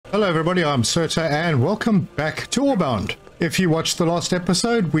Hello everybody, I'm Serta and welcome back to Orebound. If you watched the last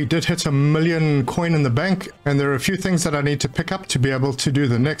episode, we did hit 1 million coin in the bank, and there are a few things that I need to pick up to be able to do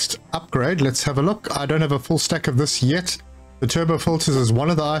the next upgrade. Let's have a look. I don't have a full stack of this yet. The turbo filters is one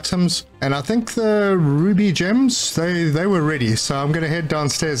of the items, and I think the ruby gems, they were ready, so I'm going to head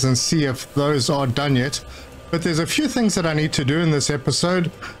downstairs and see if those are done yet. But there's a few things that I need to do in this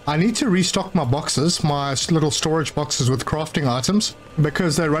episode. I need to restock my boxes, my little storage boxes with crafting items,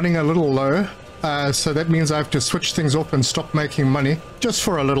 because they're running a little low. So that means I have to switch things off and stop making money just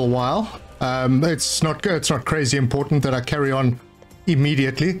for a little while. It's not crazy important that I carry on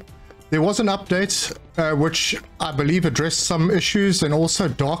immediately. There was an update which I believe addressed some issues and also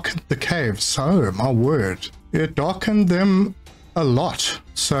darkened the caves. Oh my word, it darkened them a lot.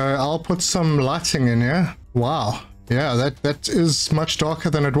 So I'll put some lighting in here. Wow, yeah, that is much darker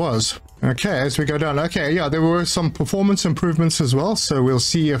than it was. Okay, as we go down, okay, yeah, there were some performance improvements as well, so we'll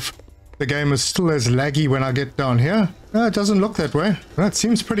see if the game is still as laggy when I get down here. No, it doesn't look that way. That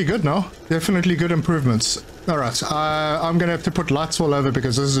seems pretty good now. Definitely good improvements. All right, I'm gonna have to put lights all over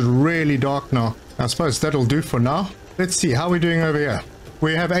because this is really dark now. I suppose that'll do for now. Let's see, how are we doing over here?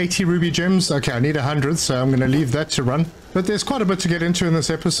 We have 80 ruby gems. Okay, I need 100, so I'm gonna leave that to run. But there's quite a bit to get into in this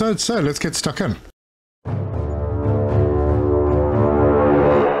episode, so let's get stuck in.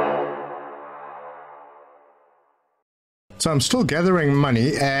 So I'm still gathering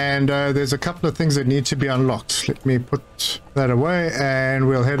money, and there's a couple of things that need to be unlocked. Let me put that away, and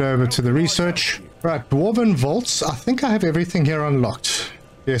we'll head over to the research. Right, Dwarven Vaults. I think I have everything here unlocked.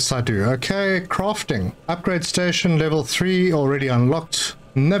 Yes, I do. Okay, crafting. Upgrade station, level 3, already unlocked.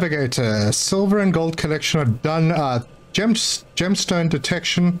 Navigator. Silver and gold collection are done. Gemstone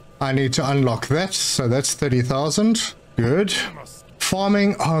detection. I need to unlock that, so that's 30,000. Good.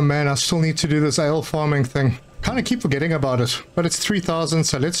 Farming. Oh man, I still need to do this ale farming thing. Kind of keep forgetting about it, but it's 3,000,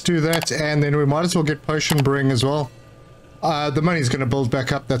 so let's do that, and then we might as well get potion brewing as well. The money's going to build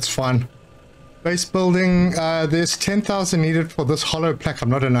back up, that's fine. Base building, there's 10,000 needed for this hollow plaque.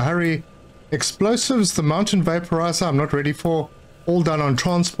 I'm not in a hurry. Explosives, the mountain vaporizer, I'm not ready for. All done on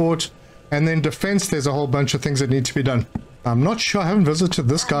transport. And then defense, there's a whole bunch of things that need to be done. I'm not sure, I haven't visited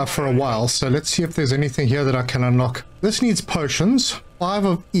this guy for a while, so let's see if there's anything here that I can unlock. This needs potions, 5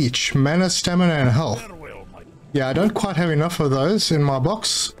 of each, mana, stamina, and health. Yeah, I don't quite have enough of those in my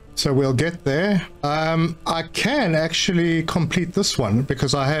box, so we'll get there. I can actually complete this one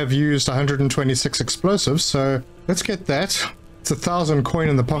because I have used 126 explosives, so let's get that. It's 1,000 coin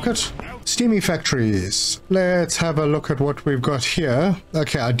in the pocket. Steamy factories. Let's have a look at what we've got here.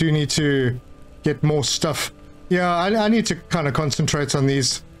 Okay, I do need to get more stuff. Yeah, I need to kind of concentrate on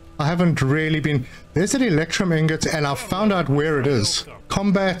these. I haven't really been... There's an electrum ingot, and I found out where it is.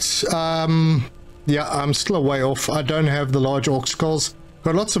 Combat... Yeah, I'm still a way off. I don't have the large orc skulls.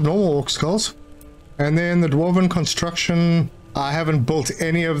 Got lots of normal orc skulls. And then the dwarven construction. I haven't built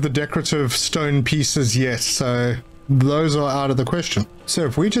any of the decorative stone pieces yet, so those are out of the question. So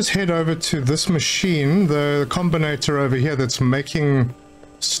if we just head over to this machine, the combinator over here that's making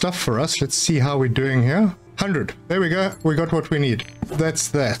stuff for us. Let's see how we're doing here. 100. There we go. We got what we need. That's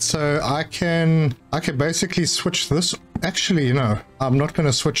that. So I can basically switch this. Actually, no, I'm not going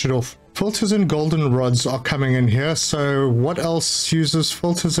to switch it off. Filters and golden rods are coming in here. So what else uses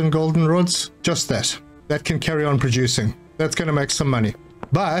filters and golden rods? Just that. That can carry on producing. That's going to make some money.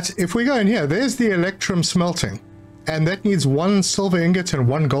 But if we go in here, there's the electrum smelting. And that needs 1 silver ingot and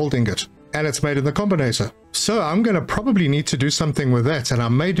 1 gold ingot. And it's made in the combinator. So I'm going to probably need to do something with that. And I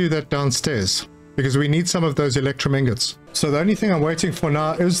may do that downstairs, because we need some of those electrum ingots. So the only thing I'm waiting for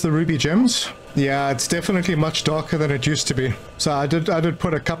now is the ruby gems. Yeah, it's definitely much darker than it used to be. So I did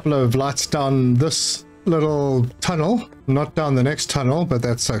put a couple of lights down this little tunnel, not down the next tunnel, but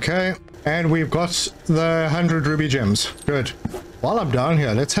that's okay. And we've got the 100 ruby gems. Good. While I'm down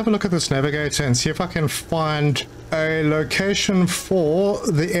here, let's have a look at this navigator and see if I can find a location for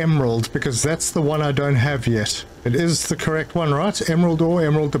the emerald, because that's the one I don't have yet. It is the correct one, right? Emerald ore,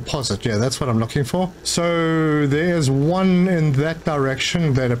 emerald deposit. Yeah, that's what I'm looking for. So there's one in that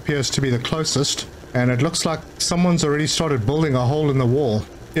direction that appears to be the closest, and it looks like someone's already started building a hole in the wall.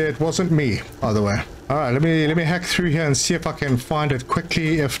 It wasn't me, by the way. All right, let me hack through here and see if I can find it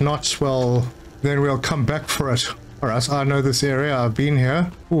quickly. If not, well, then we'll come back for it. All right, I know this area. I've been here.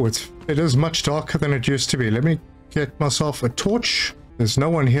 Oh, it is much darker than it used to be. Let me get myself a torch. There's no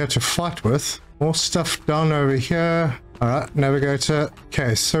one here to fight with. More stuff down over here. All right, navigator.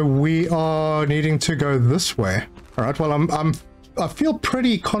 Okay, so we are needing to go this way. All right, well, I feel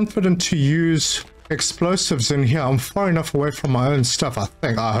pretty confident to use explosives in here. I'm far enough away from my own stuff, I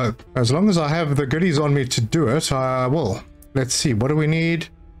think, I hope. As long as I have the goodies on me to do it, I will. Let's see, what do we need?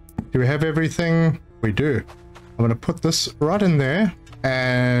 Do we have everything? We do. I'm going to put this right in there,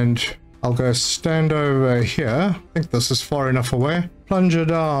 and I'll go stand over here. I think this is far enough away. Plunger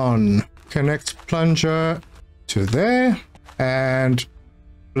down. Connect plunger to there, and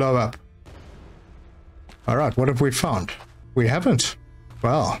blow up. All right, what have we found? We haven't.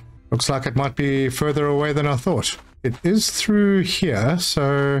 Well, looks like it might be further away than I thought. It is through here,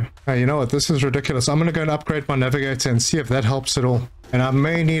 so you know what, this is ridiculous. I'm going to go and upgrade my navigator and see if that helps at all. And I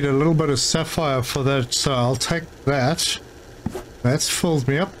may need a little bit of sapphire for that, so I'll take that. That's filled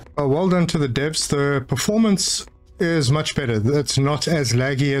me up. Oh, well done to the devs. The performance is much better. It's not as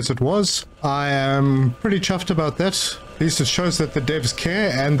laggy as it was. I am pretty chuffed about that. At least it shows that the devs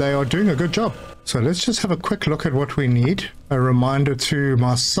care and they are doing a good job. So let's just have a quick look at what we need. A reminder to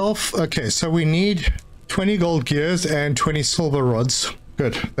myself. Okay, so we need 20 gold gears and 20 silver rods.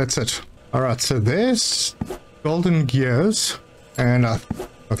 Good, that's it. All right, so there's golden gears, and I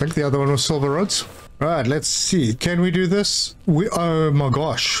think the other one was silver rods. All right, let's see. Can we do this? Oh my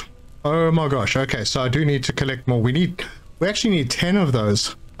gosh. Oh my gosh. Okay, so I do need to collect more. We actually need 10 of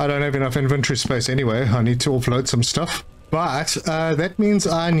those. I don't have enough inventory space anyway. I need to offload some stuff. But that means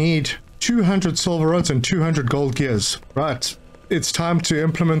I need 200 silver rods and 200 gold gears. Right, it's time to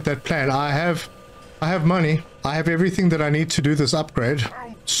implement that plan. I have money. I have everything that I need to do this upgrade.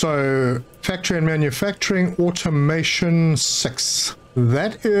 So factory and manufacturing, automation 6.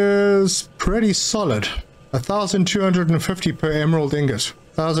 That is pretty solid. 1,250 per emerald ingot.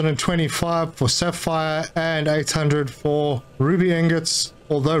 1,025 for sapphire and 800 for ruby ingots.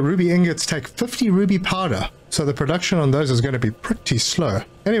 Although ruby ingots take 50 ruby powder, so the production on those is going to be pretty slow.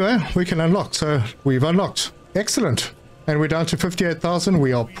 Anyway, we can unlock. So we've unlocked. Excellent. And we're down to 58,000.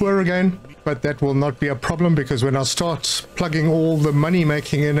 We are poor again, but that will not be a problem because when I start plugging all the money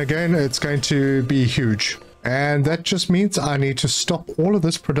making in again, it's going to be huge. And that just means I need to stop all of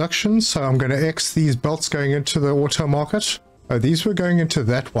this production. So I'm going to X these belts going into the auto market. Oh, these were going into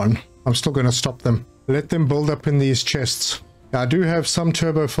that one. I'm still going to stop them. Let them build up in these chests. Now, I do have some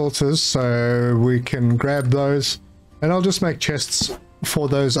turbo filters, so we can grab those. And I'll just make chests for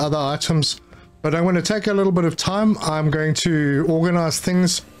those other items. But I'm going to take a little bit of time. I'm going to organize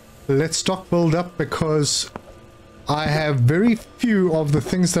things. Let stock build up because I have very few of the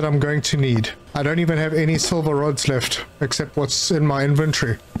things that I'm going to need. I don't even have any silver rods left except what's in my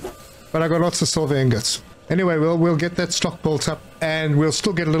inventory. But I got lots of silver ingots. Anyway, we'll get that stock built up and we'll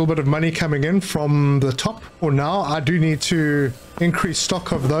still get a little bit of money coming in from the top. For now, I do need to increase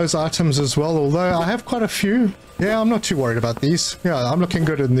stock of those items as well, although I have quite a few. Yeah, I'm not too worried about these. Yeah, I'm looking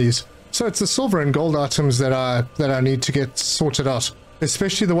good in these. So it's the silver and gold items that I need to get sorted out,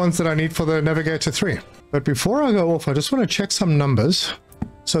 especially the ones that I need for the Navigator 3. But before I go off, I just want to check some numbers.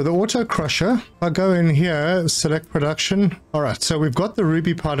 So the auto crusher, I go in here, select production. All right, so we've got the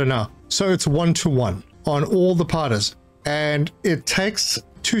ruby powder now. So it's 1-to-1 on all the powders, and it takes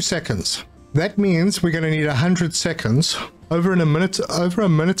 2 seconds. That means we're going to need 100 seconds, over a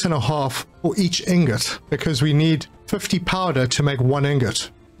minute and a half for each ingot, because we need 50 powder to make 1 ingot.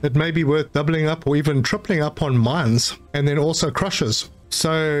 It may be worth doubling up or even tripling up on mines and then also crushers.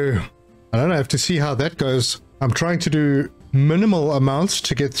 So I don't know, I have to see how that goes. I'm trying to do minimal amounts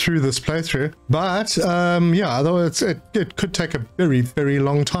to get through this playthrough, but yeah, otherwise it could take a very, very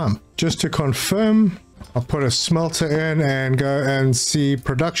long time. Just to confirm, I'll put a smelter in and go and see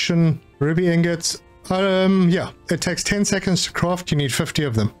production, ruby ingots. Yeah, it takes 10 seconds to craft. You need 50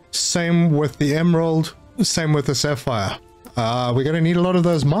 of them. Same with the emerald, same with the sapphire. We're going to need a lot of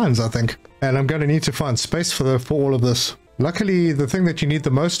those mines, I think, and I'm going to need to find space for all of this. Luckily, the thing that you need the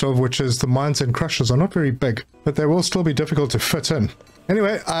most of, which is the mines and crushers, are not very big, but they will still be difficult to fit in.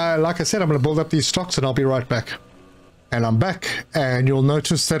 Anyway, like I said, I'm going to build up these stocks and I'll be right back. And I'm back, and you'll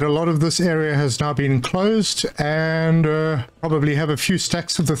notice that a lot of this area has now been closed, and probably have a few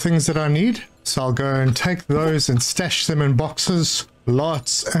stacks of the things that I need. So I'll go and take those and stash them in boxes.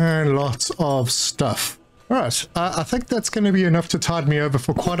 Lots and lots of stuff. Alright, I think that's going to be enough to tide me over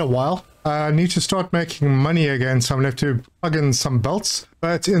for quite a while. I need to start making money again, so I'm going to have to plug in some belts.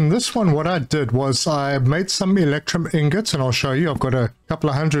 But in this one, what I did was I made some electrum ingots, and I'll show you. I've got a couple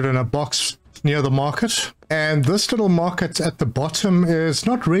of hundred in a box near the market. And this little market at the bottom is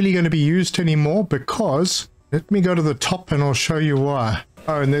not really going to be used anymore because... Let me go to the top and I'll show you why.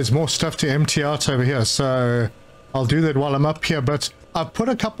 Oh, and there's more stuff to empty out over here, so I'll do that while I'm up here. But I've put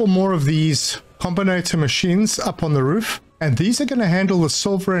a couple more of these combinator machines up on the roof, and these are going to handle the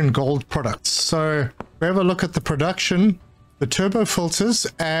silver and gold products. So we have a look at the production, the turbo filters,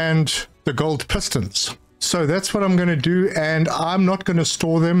 and the gold pistons. So that's what I'm going to do, and I'm not going to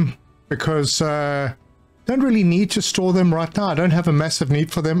store them because don't Don't really need to store them right now. I don't have a massive need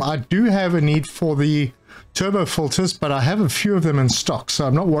for them. I do have a need for the turbo filters, but I have a few of them in stock, so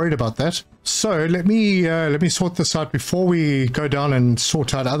I'm not worried about that. So let me sort this out before we go down and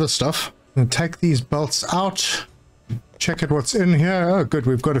sort out other stuff. And take these belts out. Check at what's in here. Oh, good.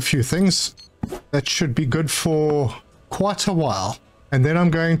 We've got a few things. That should be good for quite a while. And then I'm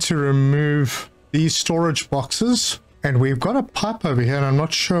going to remove these storage boxes. And we've got a pipe over here, and I'm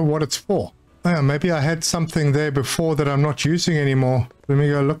not sure what it's for. Oh, maybe I had something there before that I'm not using anymore. Let me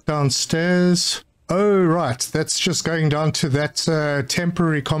go look downstairs. Oh, right. That's just going down to that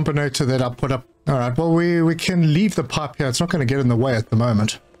temporary combinator that I put up. All right. Well, we can leave the pipe here. It's not going to get in the way at the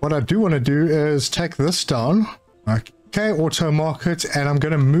moment. What I do want to do is take this down. Okay, auto market, and I'm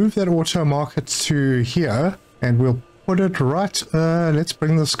going to move that auto market to here, and we'll put it right. Let's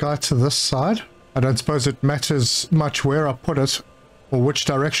bring this guy to this side. I don't suppose it matters much where I put it or which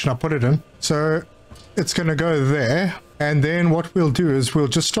direction I put it in. So it's going to go there, and then what we'll do is we'll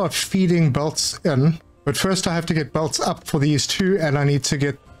just start feeding belts in. But first I have to get belts up for these two, and I need to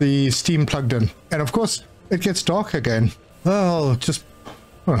get the steam plugged in. And of course, it gets dark again. Oh, just...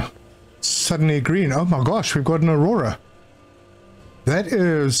 Oh, suddenly green. Oh my gosh, we've got an aurora. That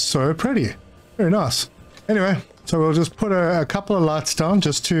is so pretty. Very nice. Anyway, so we'll just put a couple of lights down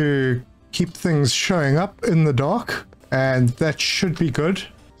just to keep things showing up in the dark. And that should be good.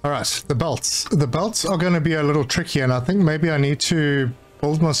 All right, the belts. The belts are going to be a little tricky, and I think maybe I need to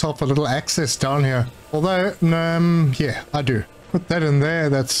build myself a little access down here. Although, yeah, I do. Put that in there.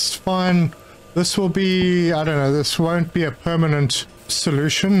 That's fine. This will be, I don't know, this won't be a permanent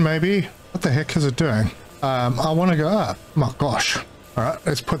solution, maybe. What the heck is it doing? I want to go up. Oh my gosh. All right,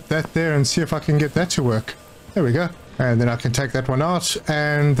 let's put that there and see if I can get that to work. There we go. And then I can take that one out,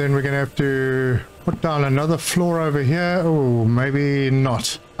 and then we're going to have to put down another floor over here. Oh, maybe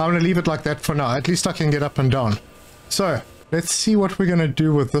not. I'm going to leave it like that for now. At least I can get up and down. So let's see what we're going to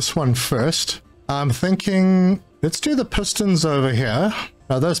do with this one first. I'm thinking, let's do the pistons over here.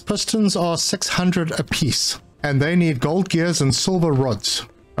 Now those pistons are 600 a piece, and they need gold gears and silver rods.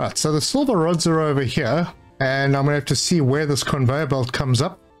 Right, so the silver rods are over here, and I'm going to have to see where this conveyor belt comes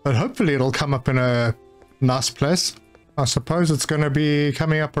up, but hopefully it'll come up in a nice place. I suppose it's going to be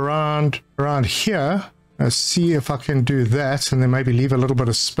coming up around here. Let's see if I can do that, and then maybe leave a little bit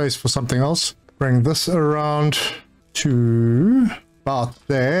of space for something else. Bring this around to about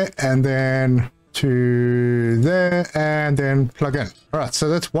there, and then to there, and then plug in. All right, so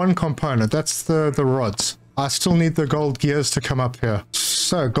that's one component. That's the rods. I still need the gold gears to come up here.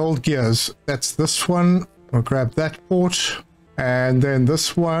 So gold gears, that's this one. We'll grab that port, and then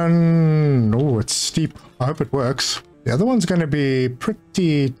this one. Oh, it's steep. I hope it works. The other one's going to be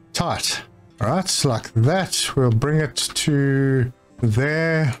pretty tight. All right, like that. We'll bring it to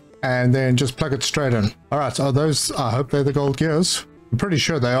there, and then just plug it straight in. All right, are those, I hope they're the gold gears. I'm pretty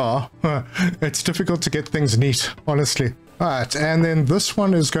sure they are. It's difficult to get things neat, honestly. All right, and then this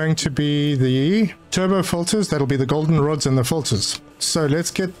one is going to be the turbo filters. That'll be the golden rods and the filters. So let's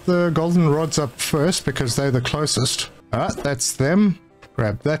get the golden rods up first because they're the closest. All right, that's them.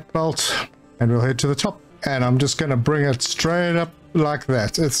 Grab that belt, and we'll head to the top. And I'm just going to bring it straight up like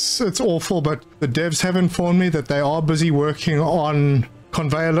that. It's awful, but the devs have informed me that they are busy working on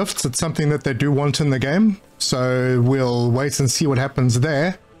conveyor lifts. It's something that they do want in the game. So we'll wait and see what happens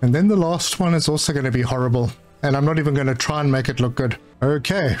there. And then the last one is also going to be horrible. And I'm not even going to try and make it look good.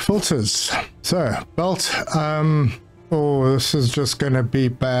 Okay, filters. So, belt. Oh, this is just going to be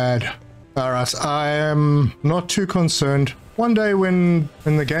bad. All right, I am not too concerned. One day when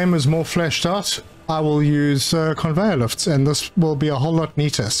the game is more fleshed out, I will use conveyor lifts, and this will be a whole lot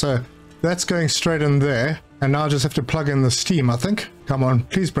neater. So that's going straight in there. And now I just have to plug in the steam, I think. Come on,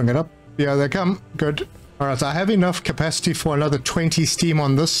 please bring it up. Yeah, they come. Good. All right, I have enough capacity for another 20 steam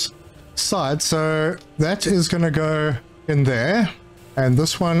on this side, so that is going to go in there, and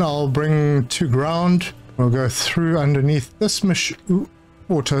this one I'll bring to ground. We'll go through underneath this machine.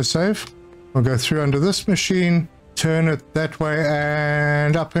 Autosave. We'll go through under this machine, turn it that way,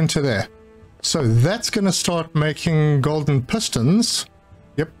 and up into there. So that's going to start making golden pistons.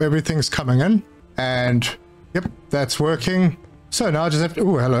 Yep, everything's coming in, and yep, that's working. So now I just have to,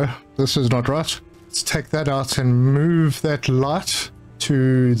 oh hello, this is not right. Let's take that out and move that light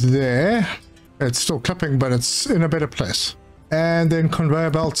to there. It's still clipping, but it's in a better place. And then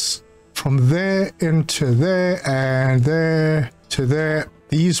conveyor belts from there into there, and there to there.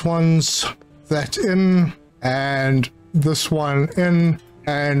 These ones, that in, and this one in,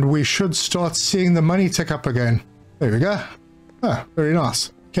 and we should start seeing the money tick up again. There we go. Ah, very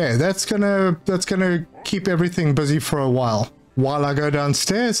nice. Okay, that's gonna keep everything busy for a while. while I go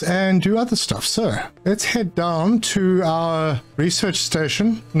downstairs and do other stuff. So let's head down to our research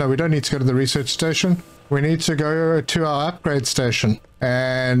station. No, we don't need to go to the research station. We need to go to our upgrade station.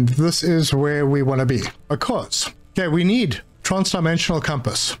 And this is where we want to be. Because, okay, we need transdimensional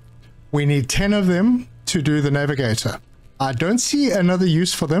compass. We need 10 of them to do the navigator. I don't see another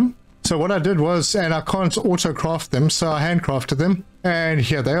use for them. So what I did was, and I can't auto craft them, so I handcrafted them. And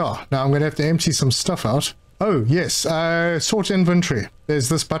here they are. Now I'm going to have to empty some stuff out. Oh, yes, sort inventory. There's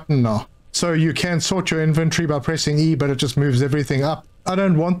this button now. So you can sort your inventory by pressing E, but it just moves everything up. I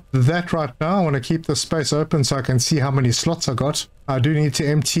don't want that right now. I want to keep the space open so I can see how many slots I got. I do need to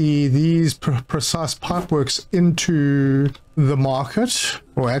empty these precise pipeworks into the market.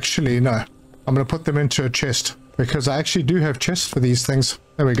 Or actually, no. I'm going to put them into a chest because I actually do have chests for these things.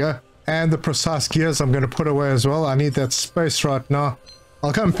 There we go. And the precise gears I'm going to put away as well. I need that space right now.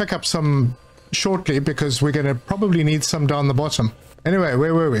 I'll come and pick up some shortly because we're going to probably need some down the bottom. Anyway,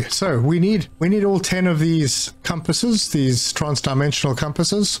 where were we? So we need all 10 of these compasses, these transdimensional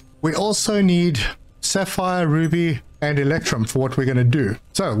compasses. We also need sapphire, ruby, and electrum for what we're going to do.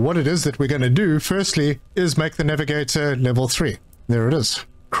 So what it is that we're going to do, firstly, is make the navigator level 3. There it is.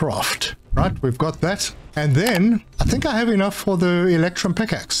 Craft. Right, we've got that. And then I think I have enough for the electrum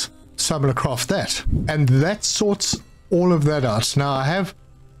pickaxe. So I'm going to craft that. And that sorts all of that out. Now I have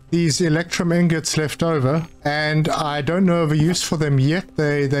these electrum ingots left over, and I don't know of a use for them yet.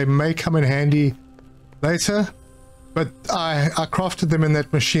 They may come in handy later, but I crafted them in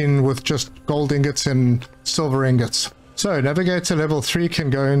that machine with just gold ingots and silver ingots. So navigator level 3 can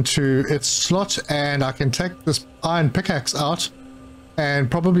go into its slot, and I can take this iron pickaxe out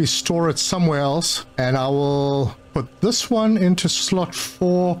and probably store it somewhere else, and I will put this one into slot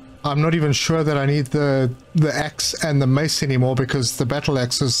 4. I'm not even sure that I need the axe and the mace anymore because the battle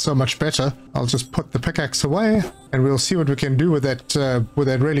axe is so much better. I'll just put the pickaxe away and we'll see what we can do with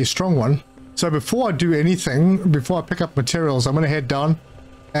that really strong one. So before I do anything, before I pick up materials, I'm going to head down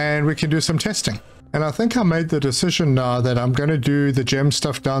and we can do some testing. And I think I made the decision now that I'm going to do the gem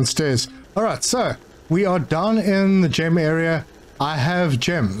stuff downstairs. All right, so we are down in the gem area. I have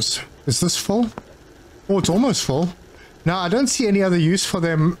gems. Is this full? Oh, it's almost full. Now, I don't see any other use for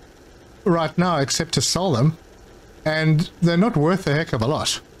them right now except to sell them, and they're not worth a heck of a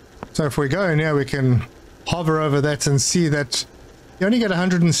lot. So if we go in here, we can hover over that and see that you only get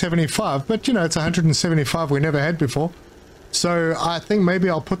 175, but you know, it's 175 we never had before. So I think maybe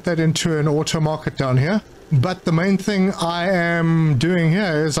I'll put that into an auto market down here. But the main thing I am doing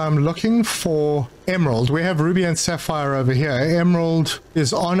here is I'm looking for emerald. We have ruby and sapphire over here. Emerald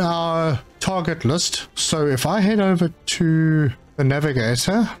is on our target list. So if I head over to the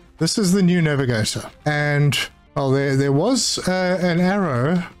navigator, this is the new navigator. And well, there was an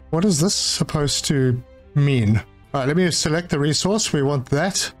arrow. What is this supposed to mean? All right, let me select the resource. We want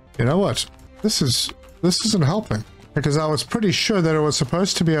that. You know what? This isn't helping because I was pretty sure that it was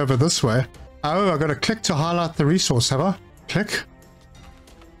supposed to be over this way. Oh, I got to click to highlight the resource, have I? Click.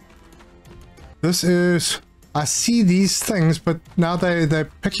 This is... I see these things, but now they're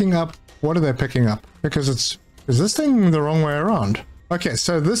picking up... What are they picking up? Because it's... Is this thing the wrong way around? Okay,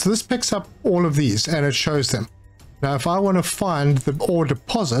 so this picks up all of these, and it shows them. Now, if I want to find the ore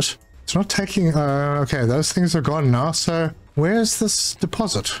deposit, it's not taking... okay, those things are gone now, so where's this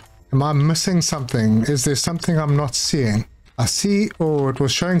deposit? Am I missing something? Is there something I'm not seeing? I see, oh, it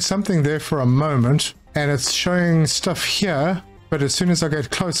was showing something there for a moment, and it's showing stuff here, but as soon as I get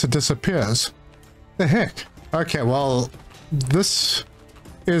close, it disappears. The heck? Okay, well, this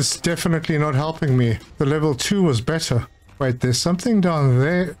is definitely not helping me. The level 2 was better. Wait, there's something down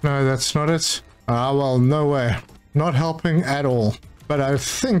there. No, that's not it. Ah, well, no way. Not helping at all. But I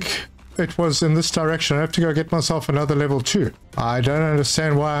think it was in this direction. I have to go get myself another level 2. I don't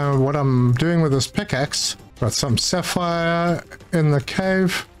understand what I'm doing with this pickaxe. Got some sapphire in the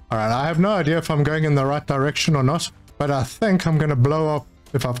cave. Alright, I have no idea if I'm going in the right direction or not, but I think I'm going to blow up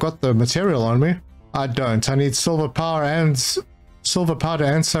if I've got the material on me. I don't. I need silver powder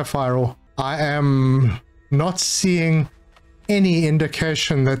and sapphire ore. I am not seeing any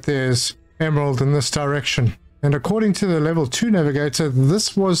indication that there's emerald in this direction. And according to the level 2 navigator,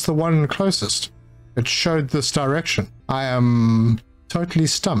 this was the one closest. It showed this direction. I am totally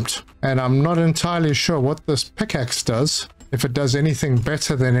stumped, and I'm not entirely sure what this pickaxe does, if it does anything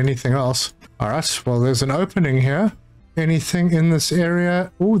better than anything else. Alright, well, there's an opening here. Anything in this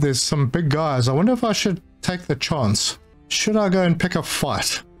area? Oh, there's some big guys. I wonder if I should take the chance. Should I go and pick a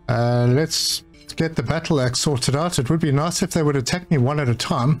fight? Let's get the battle axe sorted out. It would be nice if they would attack me one at a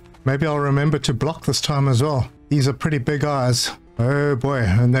time. Maybe I'll remember to block this time as well. These are pretty big guys. Oh boy,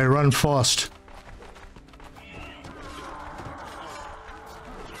 and they run fast.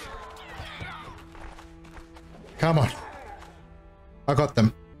 Come on. I got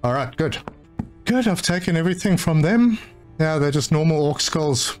them. All right, good. Good, I've taken everything from them. Yeah, they're just normal orc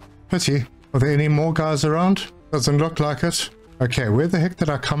skulls. Pity. Are there any more guys around? Doesn't look like it. Okay, where the heck did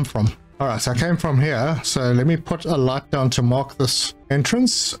I come from? All right, so I came from here. So let me put a light down to mark this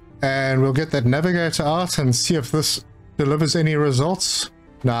entrance. And we'll get that navigator out and see if this delivers any results.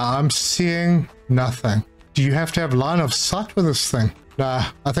 Nah, I'm seeing nothing. Do you have to have line of sight with this thing? Nah,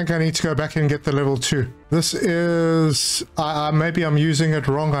 I think I need to go back and get the level 2. This is... maybe I'm using it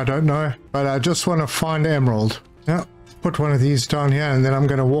wrong, I don't know. But I just want to find emerald. Yeah, put one of these down here and then I'm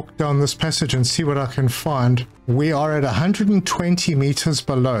going to walk down this passage and see what I can find. We are at 120 meters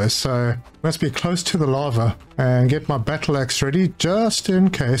below, so must be close to the lava. And get my battle axe ready just in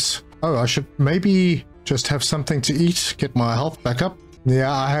case. Oh, I should maybe just have something to eat, get my health back up.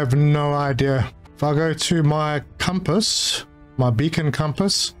 Yeah, I have no idea. If I go to my compass... my beacon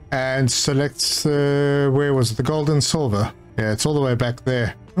compass and select where was it? The gold and silver. Yeah, it's all the way back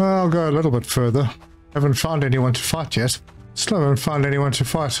there. Well, I'll go a little bit further. Haven't found anyone to fight yet. Still haven't found anyone to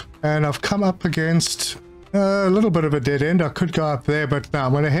fight. And I've come up against a little bit of a dead end. I could go up there, but now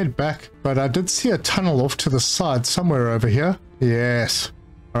I'm going to head back. But I did see a tunnel off to the side somewhere over here. Yes.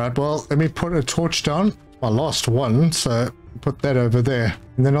 All right, well, let me put a torch down. I lost one, so put that over there.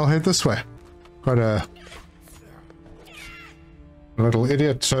 And then I'll head this way. Got a little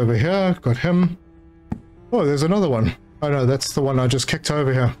idiot over here. Got him. Oh, there's another one. Oh no, that's the one I just kicked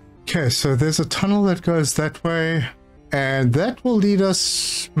over here. Okay, so there's a tunnel that goes that way. And that will lead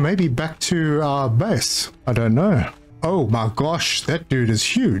us maybe back to our base. I don't know. Oh my gosh, that dude is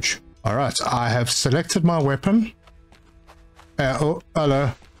huge. All right, I have selected my weapon. Oh,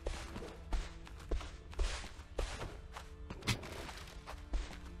 hello.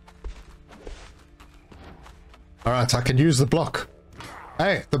 All right, I can use the block.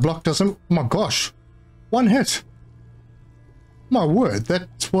 Hey, the block doesn't... oh my gosh. One hit. My word,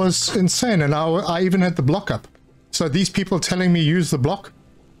 that was insane. And I even had the block up. So these people telling me use the block?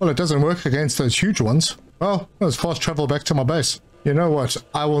 Well, it doesn't work against those huge ones. Well, let's fast travel back to my base. You know what?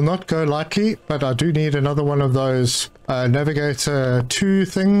 I will not go lightly, but I do need another one of those Navigator 2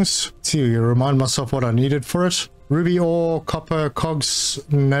 things. Let's see, remind myself what I needed for it. Ruby ore, copper, cogs,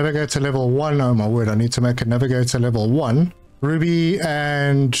 Navigator level 1. Oh my word, I need to make a Navigator level 1. Ruby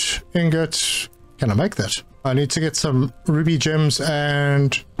and ingot. Can I make that? I need to get some ruby gems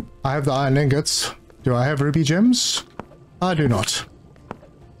and I have the iron ingots. Do I have ruby gems? I do not.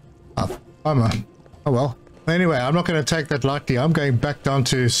 Oh, bummer. Oh well. Anyway, I'm not going to take that lightly. I'm going back down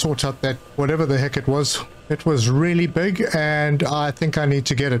to sort out that whatever the heck it was. It was really big and I think I need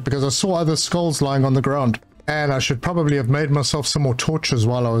to get it because I saw other skulls lying on the ground. And I should probably have made myself some more torches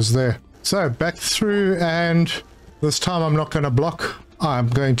while I was there. So back through, and this time I'm not going to block. I'm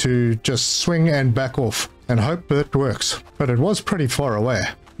going to just swing and back off and hope that it works. But it was pretty far away.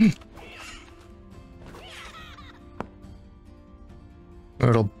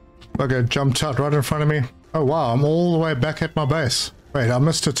 Little bugger jumped out right in front of me. Oh wow, I'm all the way back at my base. Wait, I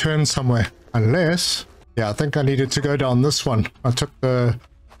missed a turn somewhere. Unless... yeah, I think I needed to go down this one. I took the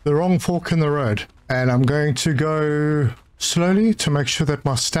wrong fork in the road. And I'm going to go slowly to make sure that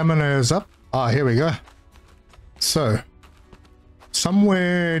my stamina is up. Ah, here we go. So,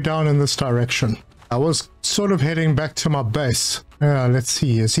 somewhere down in this direction. I was sort of heading back to my base. Let's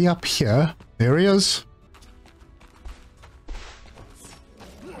see, is he up here? There he is.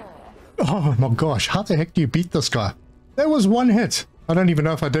 Oh my gosh, how the heck do you beat this guy? There was one hit. I don't even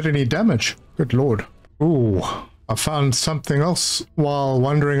know if I did any damage. Good lord. Ooh, I found something else while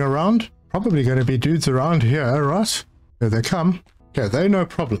wandering around. Probably going to be dudes around here, right? Here they come. Okay, they no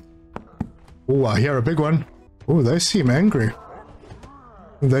problem. Oh, I hear a big one. Oh, they seem angry.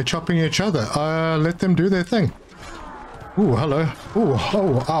 They're chopping each other. Let them do their thing. Oh, hello.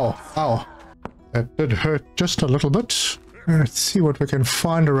 Oh, ow, ow. That did hurt just a little bit. Let's see what we can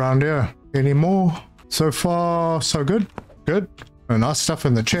find around here. Any more? So far, so good. Good. Nice stuff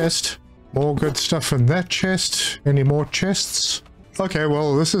in the chest. More good stuff in that chest. Any more chests? Okay,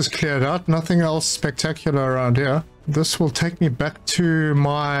 well, this is cleared out. Nothing else spectacular around here. This will take me back to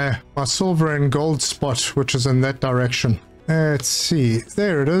my silver and gold spot, which is in that direction. Let's see.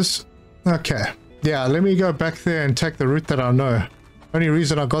 There it is. Okay. Yeah, let me go back there and take the route that I know. Only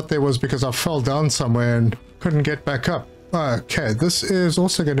reason I got there was because I fell down somewhere and couldn't get back up. Okay, this is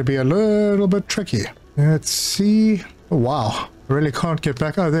also going to be a little bit tricky. Let's see. Oh, wow. I really can't get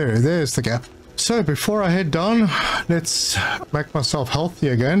back. Oh, there's the gap. So before I head down, let's make myself healthy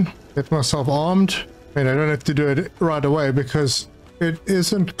again. Get myself armed. I mean, I don't have to do it right away because it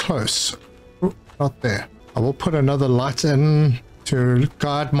isn't close. Ooh, not there. I will put another light in to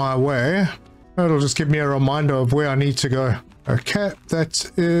guide my way. It'll just give me a reminder of where I need to go. Okay,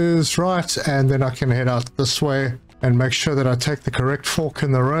 that is right. And then I can head out this way and make sure that I take the correct fork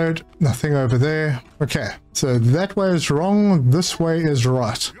in the road. Nothing over there. Okay, so that way is wrong. This way is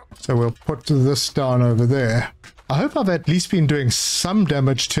right. So we'll put this down over there. I hope I've at least been doing some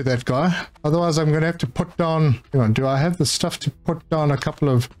damage to that guy. Otherwise, I'm going to have to put down... Hang on, do I have the stuff to put down a couple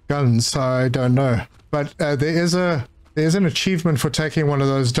of guns? I don't know. But there's an achievement for taking one of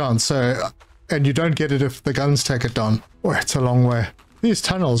those down. So, and you don't get it if the guns take it down. Oh, it's a long way. These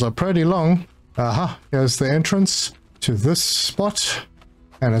tunnels are pretty long. Aha, here's the entrance to this spot.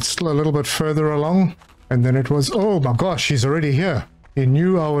 And it's still a little bit further along. And then it was... Oh my gosh, he's already here. He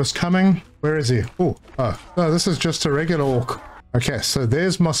knew I was coming. Where is he? Oh, no, this is just a regular orc. Okay, so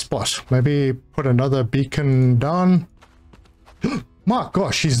there's my spot. Maybe put another beacon down. My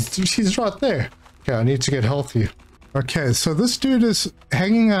gosh, he's right there. Okay, I need to get healthy. Okay, so this dude is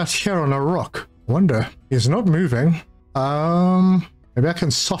hanging out here on a rock. Wonder, he's not moving. Maybe I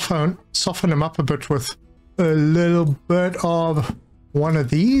can soften him up a bit with a little bit of one of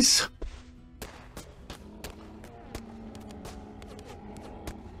these.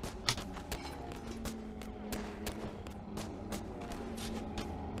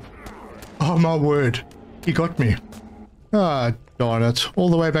 Oh my word, he got me. Ah, darn it. All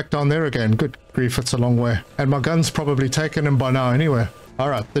the way back down there again. Good grief, it's a long way. And my gun's probably taken him by now anyway.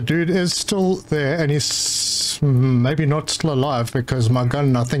 Alright, the dude is still there and he's maybe not still alive because my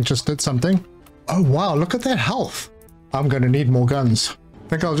gun, I think, just did something. Oh wow, look at that health. I'm going to need more guns. I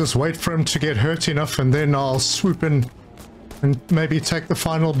think I'll just wait for him to get hurt enough and then I'll swoop in and maybe take the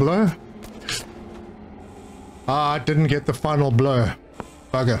final blow. Ah, I didn't get the final blow.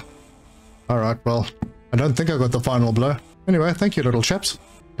 Bugger. Alright, well, I don't think I got the final blow. Anyway, thank you, little chaps.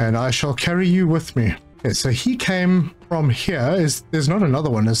 And I shall carry you with me. Okay, so he came from here. There's not another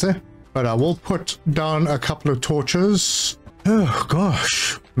one, is there? But I will put down a couple of torches. Oh,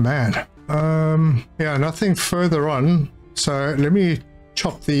 gosh, man. Yeah, nothing further on. So let me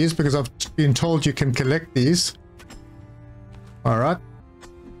chop these because I've been told you can collect these. Alright.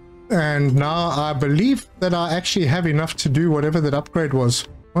 And now I believe that I actually have enough to do whatever that upgrade was.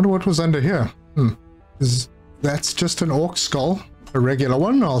 Wonder what was under here. That's just an orc skull. A regular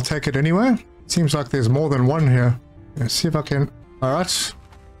one. I'll take it anyway. Seems like there's more than one here. Let's see if I can... Alright.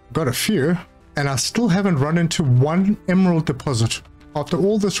 Got a few. And I still haven't run into one emerald deposit after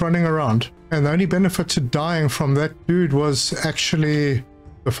all this running around. And the only benefit to dying from that dude was actually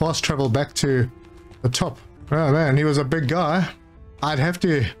the fast travel back to the top. Oh man, he was a big guy. I'd have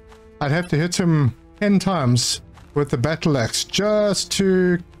to hit him 10 times with the battle axe just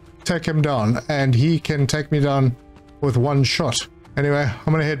to take him down, and he can take me down with one shot. Anyway,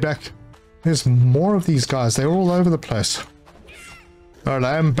 I'm gonna head back. There's more of these guys. They're all over the place. Alright,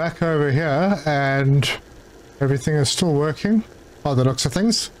 I am back over here and everything is still working by the looks of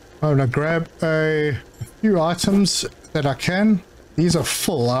things. I'm gonna grab a few items that I can. These are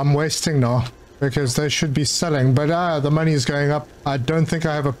full. I'm wasting now because they should be selling, but the money is going up. I don't think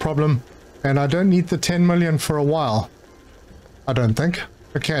I have a problem. And I don't need the 10 million for a while. I don't think.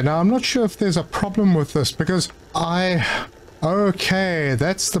 Okay, now I'm not sure if there's a problem with this because okay,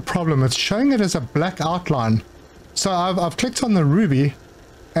 that's the problem. It's showing it as a black outline. So I've clicked on the ruby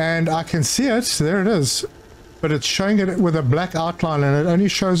and I can see it. There it is. But it's showing it with a black outline and it only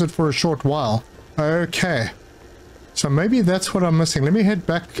shows it for a short while. Okay. So maybe that's what I'm missing. Let me head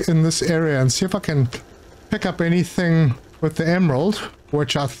back in this area and see if I can pick up anything with the emerald,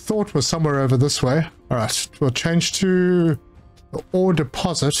 which I thought was somewhere over this way. Alright, we'll change to the ore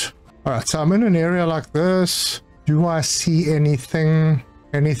deposit. Alright, so I'm in an area like this. Do I see anything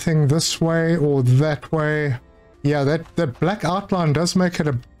this way or that way? Yeah, that black outline does make it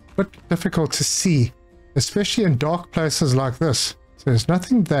a bit difficult to see, especially in dark places like this. So there's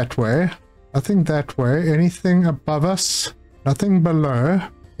nothing that way, nothing that way, anything above us, nothing below.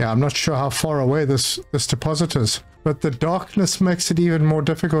 Yeah, I'm not sure how far away this deposit is. But the darkness makes it even more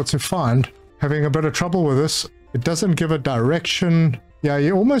difficult to find. Having a bit of trouble with this. It doesn't give a direction. Yeah,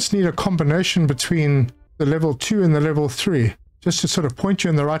 you almost need a combination between the level 2 and the level 3. Just to sort of point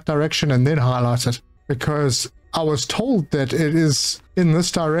you in the right direction and then highlight it. Because I was told that it is in this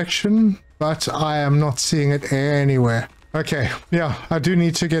direction, but I am not seeing it anywhere. Okay, yeah, I do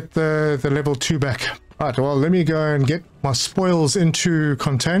need to get the level 2 back. Right, well, let me go and get my spoils into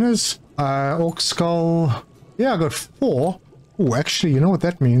containers. Orc skull... Yeah, I got 4. Oh, actually, you know what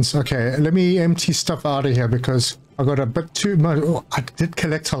that means? Okay, let me empty stuff out of here because I got a bit too much. Oh, I did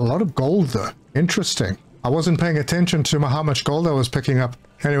collect a lot of gold though. Interesting. I wasn't paying attention to how much gold I was picking up.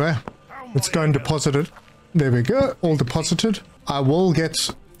 Anyway, let's go and deposit it. There we go, all deposited. I will get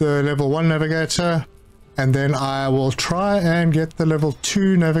the level 1 navigator, and then I will try and get the level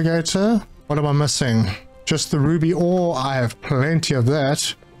 2 navigator. What am I missing? Just the ruby ore. I have plenty of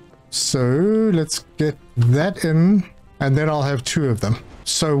that. So let's get that in, and then I'll have 2 of them.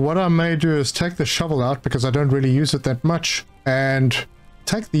 So what I may do is take the shovel out because I don't really use it that much, and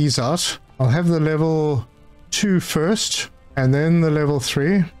take these out. I'll have the level 2 first, and then the level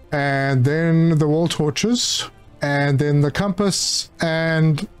 3, and then the wall torches, and then the compass,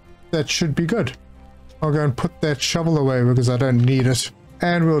 and that should be good. I'll go and put that shovel away because I don't need it.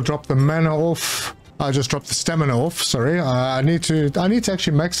 And we'll drop the mana off. I just dropped the stamina off, sorry. I need to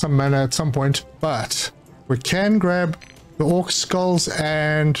actually make some mana at some point, but we can grab the orc skulls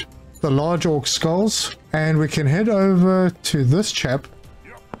and the large orc skulls, and we can head over to this chap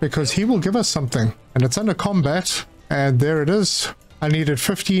because he will give us something, and it's under combat, and there it is. I needed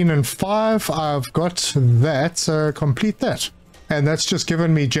 15 and 5. I've got that, so complete that. And that's just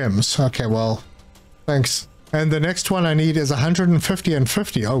given me gems. Okay, well, thanks. And the next one I need is 150 and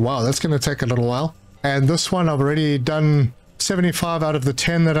 50. Oh wow, that's going to take a little while. And this one I've already done 75 out of the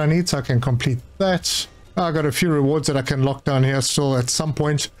 10 that I need, so I can complete that. I got a few rewards that I can lock down here still at some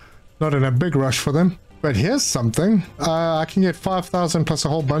point. Not in a big rush for them. But here's something. I can get 5,000 plus a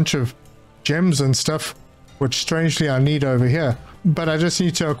whole bunch of gems and stuff, which strangely I need over here. But I just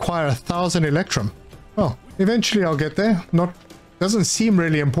need to acquire 1,000 electrum. Well, eventually I'll get there. Doesn't seem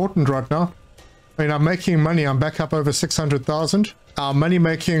really important right now. I mean, I'm making money. I'm back up over 600,000. Our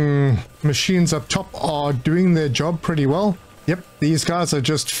money-making machines up top are doing their job pretty well. Yep, these guys are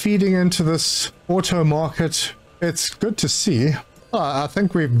just feeding into this auto market. It's good to see. I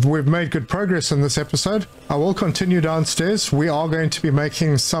think we've made good progress in this episode. I will continue downstairs. We are going to be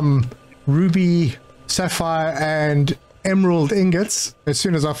making some ruby, sapphire, and emerald ingots as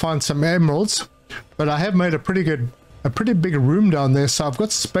soon as I find some emeralds. But I have made a pretty big room down there, so I've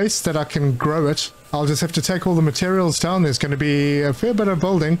got space that I can grow it. I'll just have to take all the materials down. There's going to be a fair bit of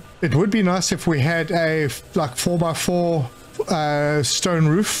building. It would be nice if we had a like 4x4 stone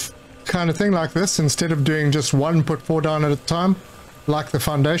roof kind of thing like this, instead of doing just one, put 4 down at a time like the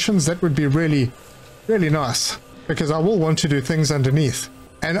foundations. That would be really, really nice, because I will want to do things underneath.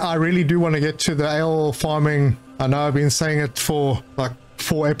 And I really do want to get to the ale farming. I know I've been saying it for like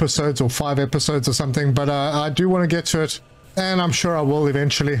 4 episodes or 5 episodes or something, but I do want to get to it, and I'm sure I will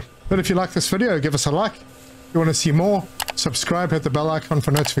eventually. But if you like this video, give us a like. If you want to see more, subscribe, hit the bell icon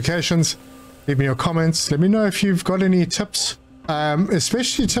for notifications, leave me your comments, let me know if you've got any tips,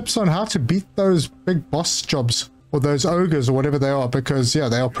 especially tips on how to beat those big boss jobs, or those ogres, or whatever they are, because yeah,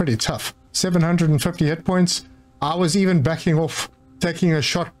 they are pretty tough. 750 hit points. I was even backing off, taking a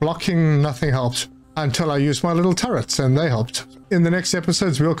shot, blocking, nothing helped, until I used my little turrets, and they helped. In the next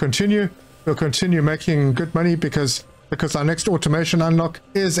episodes, we'll continue making good money, because our next automation unlock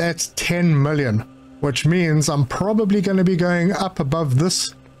is at 10 million, which means I'm probably going to be going up above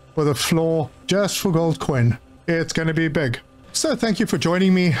this with a floor just for gold coin. It's going to be big. So thank you for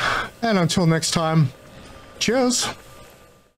joining me, and until next time, cheers.